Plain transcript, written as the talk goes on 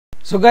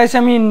So guys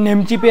আমি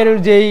নেমচিপের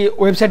যেই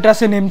ওয়েবসাইটটা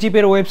আছে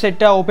নেমচিপের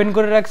ওয়েবসাইটটা ওপেন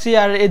করে রাখছি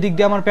আর এদিক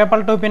দিয়ে আমার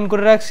পেপালটা ওপেন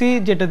করে রাখছি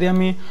যেটা দিয়ে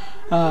আমি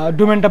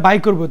ডোমেনটা বাই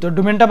করব। তো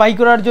ডোমেনটা বাই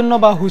করার জন্য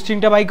বা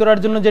হোস্টিংটা বাই করার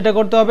জন্য যেটা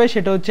করতে হবে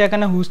সেটা হচ্ছে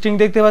এখানে হোস্টিং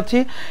দেখতে পাচ্ছি।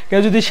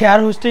 কেউ যদি শেয়ার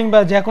হোস্টিং বা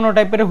যে কোনো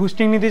টাইপের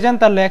হোস্টিং নিতে চান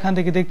তাহলে এখান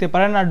থেকে দেখতে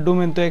পারেন। আর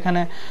ডোমেন তো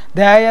এখানে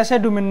দেখাই আছে।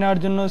 ডোমেন নেওয়ার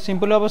জন্য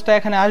সিম্পল অবস্থায়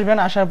এখানে আসবেন,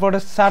 আসার পরে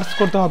সার্চ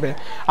করতে হবে।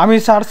 আমি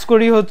সার্চ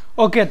করি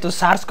ওকে। তো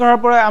সার্চ করার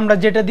পরে আমরা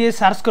যেটা দিয়ে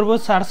সার্চ করব,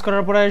 সার্চ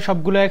করার পরে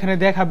সবগুলো এখানে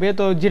দেখাবে।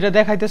 তো যেটা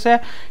দেখাইতেছে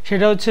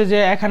সেটা হচ্ছে যে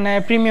এখানে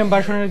প্রিমিয়াম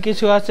ভার্সনের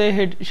কিছু আছে,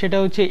 সেটা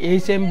হচ্ছে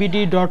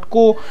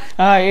hmbd.co।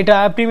 এটা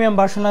প্রিমিয়াম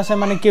ভার্সন আছে,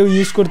 মানে কেউ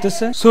ইউজ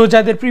করতেছে। সো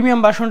যাদের প্রিমিয়াম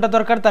ভার্সনটা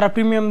দরকার তারা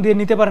প্রিমিয়াম দিয়ে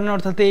নিতে পারেন,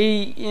 অর্থাৎ এই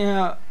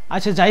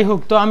আচ্ছা যাই হোক।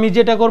 তো আমি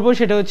যেটা করব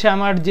সেটা হচ্ছে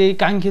আমার যেই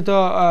কাঙ্ক্ষিত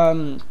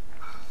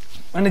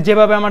মানে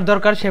যেভাবে আমার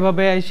দরকার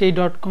সেভাবে সেই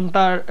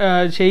 .comটা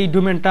সেই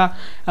ডোমেনটা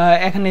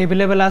এখানে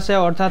অ্যাভেলেবেল আছে,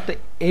 অর্থাৎ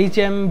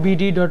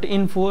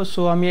hmbd.info।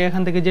 সো আমি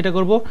এখান থেকে যেটা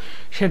করব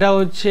সেটা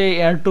হচ্ছে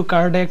অ্যাড টু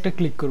কার্ডে একটা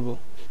ক্লিক করব।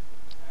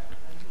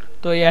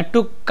 তো অ্যাড টু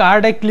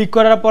কার্ডে ক্লিক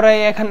করার পরে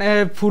এখানে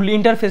ফুল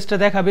ইন্টারফেসটা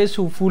দেখাবে।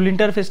 সো ফুল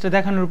ইন্টারফেসটা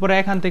দেখানোর পরে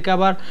এখান থেকে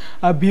আবার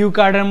ভিউ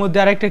কার্ডের মধ্যে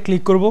আরেকটা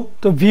ক্লিক করব।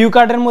 তো ভিউ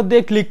কার্ডের মধ্যে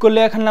ক্লিক করলে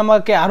এখানে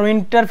আমাকে আরও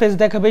ইন্টারফেস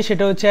দেখাবে,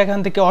 সেটা হচ্ছে এখান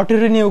থেকে অটো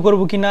রিনিউ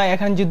করবো কিনা।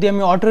 এখানে যদি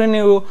আমি অটো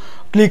রিনিউ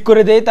ক্লিক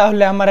করে দেই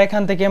তাহলে আমার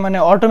এখান থেকে মানে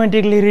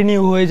অটোমেটিকলি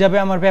রিনিউ হয়ে যাবে।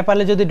 আমার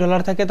পেপ্যালে যদি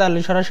ডলার থাকে তাহলে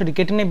সরাসরি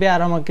কেটে নেবে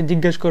আর আমাকে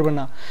জিজ্ঞেস করবে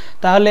না।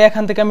 তাহলে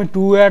এখান থেকে আমি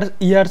 2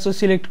 ইয়ার্সও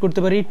সিলেক্ট করতে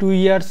পারি। 2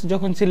 ইয়ার্স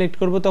যখন সিলেক্ট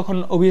করব তখন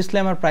অবভিয়াসলি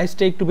আমার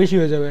প্রাইসটা একটু বেশি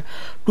হয়ে যাবে।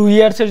 2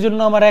 ইয়ার্সের জন্য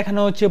আমার এখানে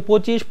হচ্ছে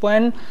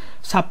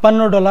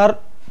 $25.56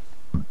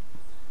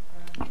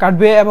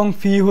 কাটবে এবং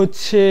ফি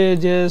হচ্ছে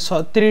যে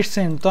 36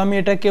 সেন্ট। তো আমি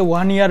এটাকে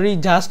 1 ইয়ারই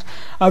জাস্ট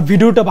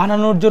ভিডিওটা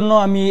বানানোর জন্য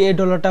আমি এই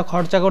ডলারটা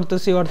খরচা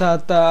করতেছি,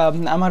 অর্থাৎ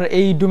আমার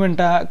এই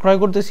ডোমেনটা ক্রয়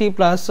করতেছি।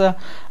 প্লাস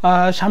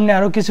সামনে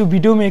আরও কিছু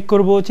ভিডিও মেক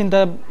করব চিন্তা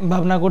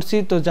ভাবনা করছি,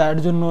 তো যার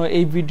জন্য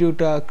এই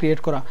ভিডিওটা ক্রিয়েট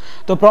করা।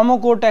 তো প্রোমো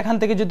কোড এখান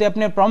থেকে যদি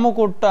আপনি প্রোমো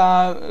কোডটা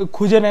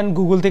খুঁজে নেন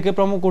গুগল থেকে,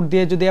 প্রোমো কোড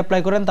দিয়ে যদি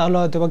অ্যাপ্লাই করেন তাহলে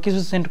হয়তো বা কিছু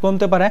সেন্ট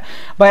কমতে পারে।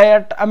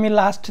 বাট আমি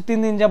লাস্ট 3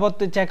 দিন যাবত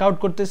চেক আউট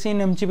করতেছি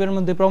নেমচিপের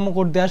মধ্যে প্রোমো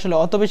কোড দিয়ে আসলে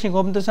অত বেশি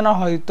কমতেছে না,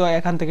 হয়তো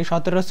এখান থেকে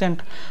 17 সেন্ট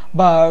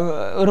বা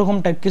ওরকম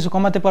টাইপ কিছু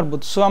কমাতে পারবো।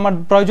 সো আমার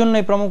প্রয়োজন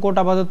নেই প্রোমো কোড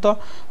আপাতত।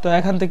 তো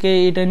এখান থেকে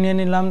এটা নিয়ে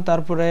নিলাম।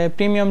 তারপরে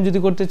প্রিমিয়াম যদি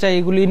করতে চাই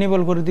এগুলি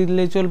ইনেবল করে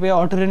দিলে চলবে,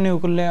 অটো রিনিউ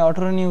করলে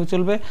অটো রিনিউ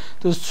চলবে।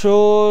 তো সো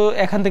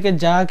এখান থেকে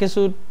যা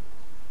কিছু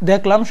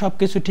দেখলাম সব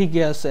কিছু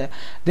ঠিকই আছে।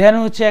 দেন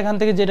হচ্ছে এখান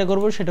থেকে যেটা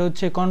করব সেটা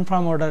হচ্ছে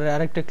কনফার্ম অর্ডারে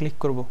আরেকটা ক্লিক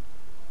করব।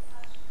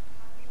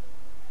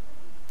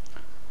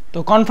 তো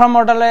কনফার্ম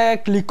অর্ডারে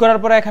ক্লিক করার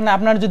পরে এখানে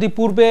আপনার যদি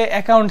পূর্বে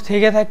অ্যাকাউন্ট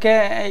থেকে থাকে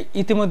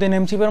ইতিমধ্যে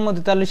নেমচিপের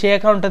মধ্যে তাহলে সেই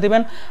অ্যাকাউন্টটা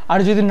দিবেন, আর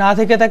যদি না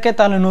থেকে থাকে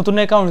তাহলে নতুন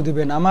অ্যাকাউন্ট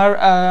দিবেন। আমার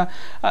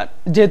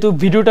যেহেতু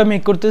ভিডিওটা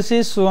মেক করতেছি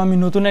সো আমি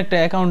নতুন একটা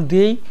অ্যাকাউন্ট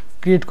দিয়েই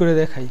ক্রিয়েট করে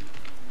দেখাই।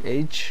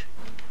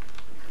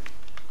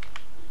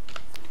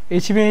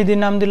 মেহেদির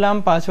নাম দিলাম,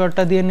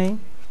 পাসওয়ার্ডটা দিয়ে নেই।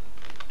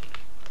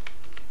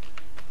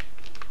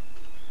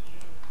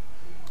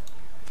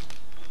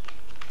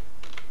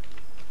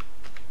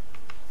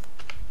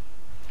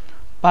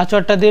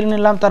 পাসওয়ার্ডটা দিয়ে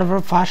নিলাম। তারপর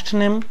first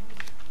name,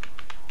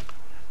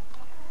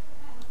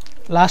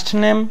 last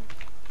name,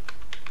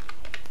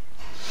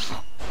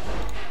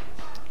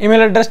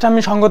 email অ্যাড্রেসটা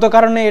আমি সঙ্গত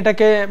কারণে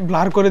এটাকে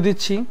ব্লার করে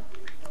দিচ্ছি।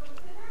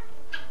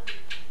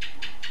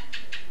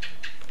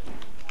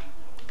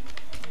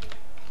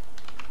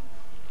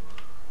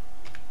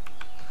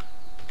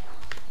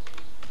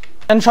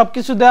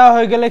 সবকিছু দেওয়া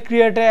হয়ে গেলে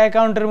ক্রিয়েট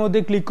অ্যাকাউন্টের মধ্যে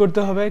ক্লিক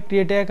করতে হবে।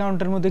 ক্রিয়েট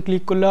অ্যাকাউন্টের মধ্যে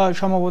ক্লিক করলে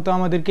সম্ভবত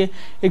আমাদেরকে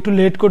একটু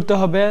লেট করতে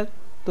হবে।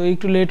 তো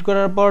একটু লেট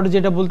করার পর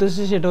যেটা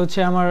বলতেছে সেটা হচ্ছে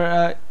আমার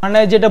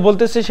যে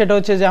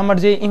আমার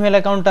যে ইমেল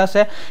অ্যাকাউন্টটা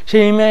আছে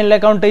সেই ইমেল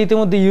অ্যাকাউন্টটা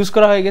ইতিমধ্যে ইউজ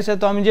করা হয়ে গেছে।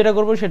 তো আমি যেটা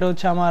করবো সেটা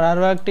হচ্ছে আমার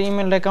আরও একটা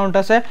ইমেল অ্যাকাউন্ট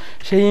আছে,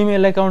 সেই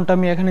ইমেল অ্যাকাউন্টটা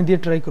আমি এখানে দিয়ে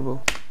ট্রাই করবো।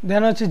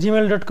 দেন হচ্ছে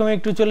gmail.com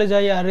একটু চলে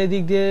যাই। আর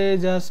এদিক দিয়ে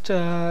জাস্ট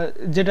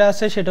যেটা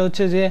আছে সেটা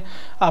হচ্ছে যে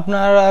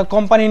আপনার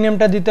কোম্পানি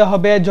নেমটা দিতে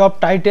হবে, জব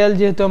টাইটেল,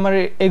 যেহেতু আমার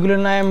এগুলো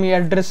নাই আমি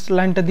অ্যাড্রেস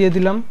লাইনটা দিয়ে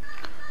দিলাম।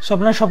 সো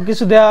আপনার সব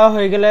কিছু দেওয়া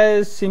হয়ে গেলে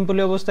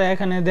সিম্পলি অবস্থায়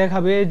এখানে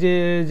দেখাবে যে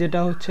যেটা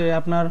হচ্ছে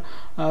আপনার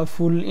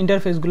ফুল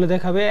ইন্টারফেসগুলো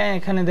দেখাবে।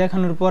 এখানে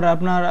দেখানোর পর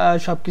আপনার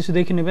সব কিছু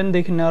দেখে নেবেন।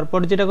 দেখে নেওয়ার পর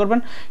যেটা করবেন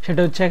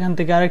সেটা হচ্ছে এখান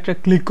থেকে আরেকটা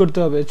ক্লিক করতে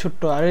হবে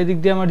ছোট্ট। আর এদিক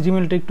দিয়ে আমার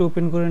জিমেলটা একটু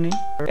ওপেন করে নিই।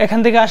 এখান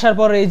থেকে আসার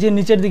পর এই যে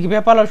নিচের দিকে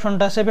পেপাল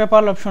অপশনটা আছে,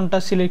 পেপাল অপশনটা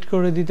সিলেক্ট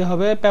করে দিতে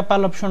হবে।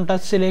 পেপাল অপশনটা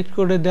সিলেক্ট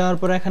করে দেওয়ার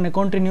পর এখানে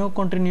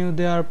কন্টিনিউ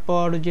দেওয়ার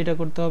পর যেটা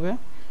করতে হবে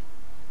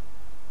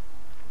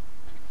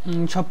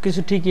সব কিছু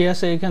ঠিকই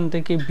আছে। এখান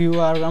থেকে ভিউ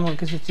আর আমার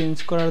কিছু চেঞ্জ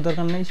করার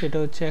দরকার নেই। সেটা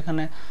হচ্ছে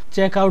এখানে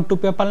চেক আউট টু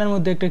পেপ্যালের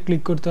মধ্যে একটা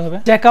ক্লিক করতে হবে।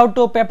 চেক আউট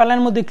টু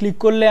পেপ্যালের মধ্যে ক্লিক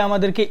করলে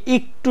আমাদেরকে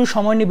একটু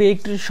সময় নেবে।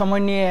 একটু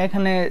সময় নিয়ে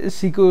এখানে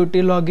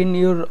security log in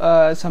your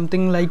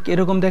something like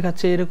এরকম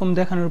দেখাচ্ছে। এরকম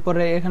দেখানোর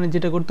পরে এখানে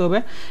যেটা করতে হবে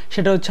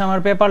সেটা হচ্ছে আমার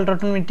পেপ্যালটা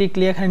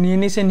অটোমেটিকলি এখানে নিয়ে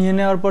নিছে। নিয়ে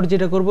নেওয়ার পর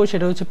যেটা করব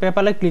সেটা হচ্ছে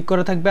পেপ্যালে ক্লিক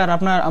করা থাকবে। আর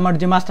আমার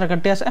যে মাস্টার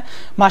কার্ডটি আছে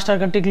মাস্টার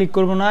কার্ডটি ক্লিক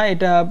করব না,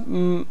 এটা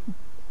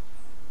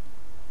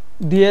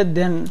দিয়ে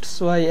দেন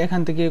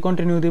এখান থেকে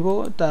কন্টিনিউ দিব।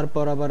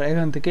 তারপর আবার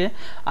এখান থেকে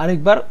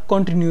আরেকবার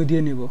কন্টিনিউ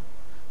দিয়ে নিব।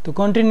 তো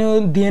কন্টিনিউ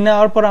দিয়ে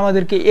নেওয়ার পর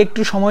আমাদেরকে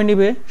একটু সময়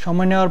নেবে,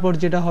 সময় নেওয়ার পর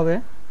যেটা হবে,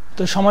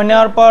 তো সময়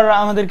নেওয়ার পর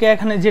আমাদেরকে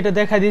এখানে যেটা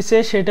দেখা দিচ্ছে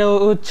সেটা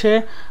হচ্ছে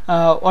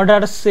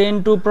অর্ডার সেন্ড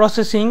টু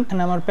প্রসেসিং।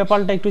 এখানে আমার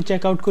পেপালটা একটু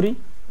চেক আউট করি।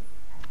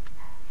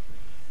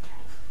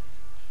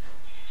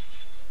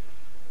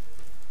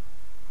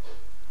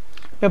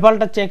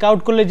 পেপালটা চেক আউট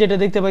করলে যেটা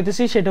দেখতে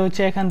পাইতেছি সেটা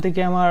হচ্ছে এখান থেকে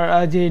আমার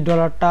যে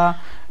ডলারটা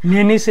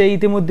নিয়ে নিছে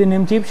ইতিমধ্যে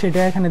নেমচিপ, সেটা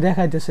এখানে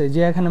দেখাইতেছে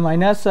যে এখানে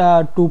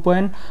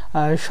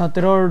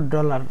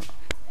 -2.17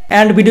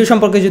 অ্যান্ড ভিডিও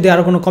সম্পর্কে যদি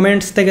আরও কোনো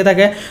কমেন্টস থেকে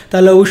থাকে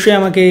তাহলে অবশ্যই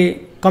আমাকে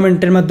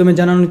কমেন্টের মাধ্যমে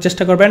জানানোর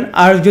চেষ্টা করবেন।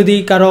 আর যদি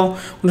কারো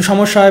কোনো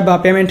সমস্যা হয় বা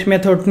পেমেন্ট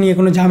মেথড নিয়ে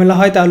কোনো ঝামেলা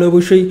হয় তাহলে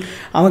অবশ্যই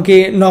আমাকে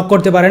নক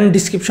করতে পারেন।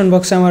 ডিসক্রিপশন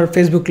বক্সে আমার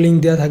ফেসবুক লিঙ্ক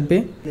দেওয়া থাকবে।